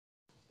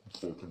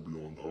fucking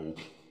beyond hope.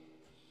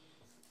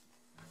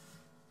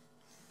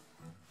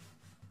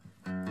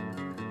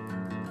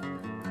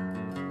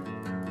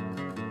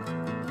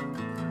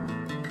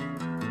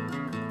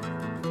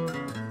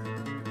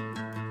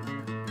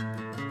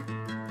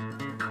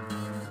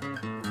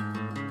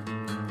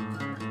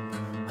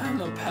 And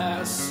the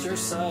pastor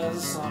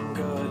says I'm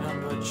good,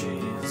 but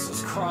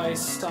Jesus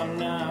Christ, I'm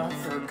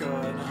never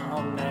good.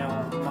 I'll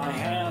nail my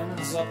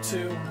hands up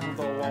to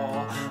the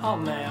wall. I'll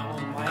nail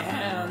my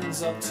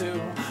hands up to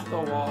the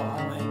wall.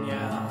 And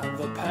yeah,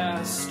 the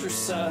pastor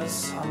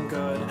says I'm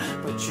good,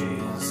 but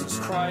Jesus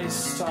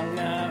Christ, I'm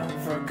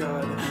never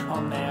good.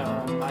 I'll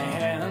nail my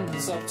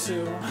hands up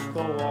to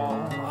the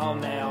wall. I'll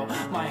nail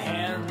my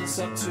hands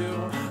up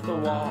to the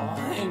wall.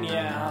 And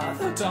yeah,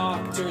 the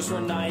doctors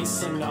were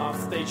nice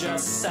enough. They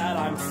just said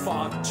I'm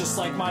fucked, just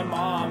like my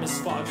mom is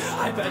fucked.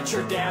 I bet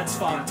your dad's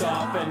fucked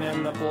up. And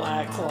in the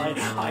black light,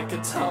 I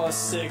could tell a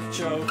sick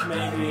joke.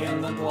 Maybe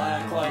in the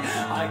black light,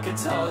 I could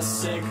tell a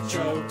sick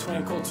joke.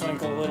 Twinkle,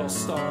 twinkle, little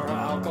star.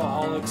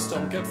 Alcoholics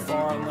don't get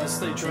far unless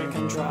they drink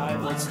and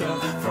drive. Let's go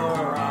for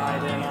a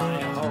ride. And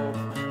I hope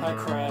I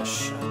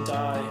crash and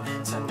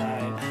die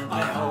tonight.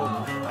 I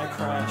hope I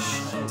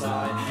crash and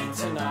die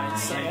tonight.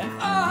 Saying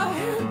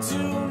I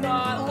do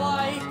not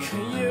like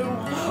you,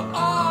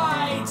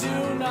 I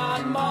do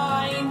not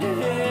mind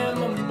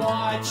him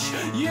much.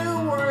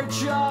 You were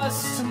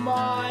just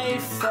my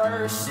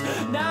first.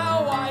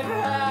 Now I've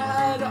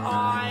had,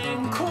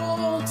 I'm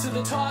cool to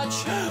the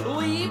touch.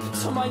 Leap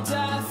to my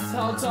death,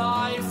 I'll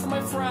die for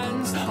my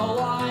friends. I'll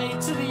lie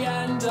to the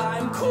end,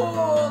 I'm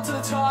cool to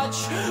the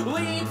touch.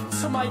 Leap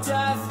to my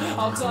death,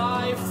 I'll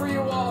die for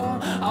you all.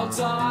 I'll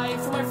die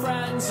for my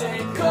friends.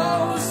 It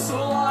goes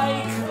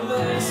like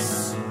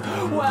this.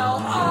 Well,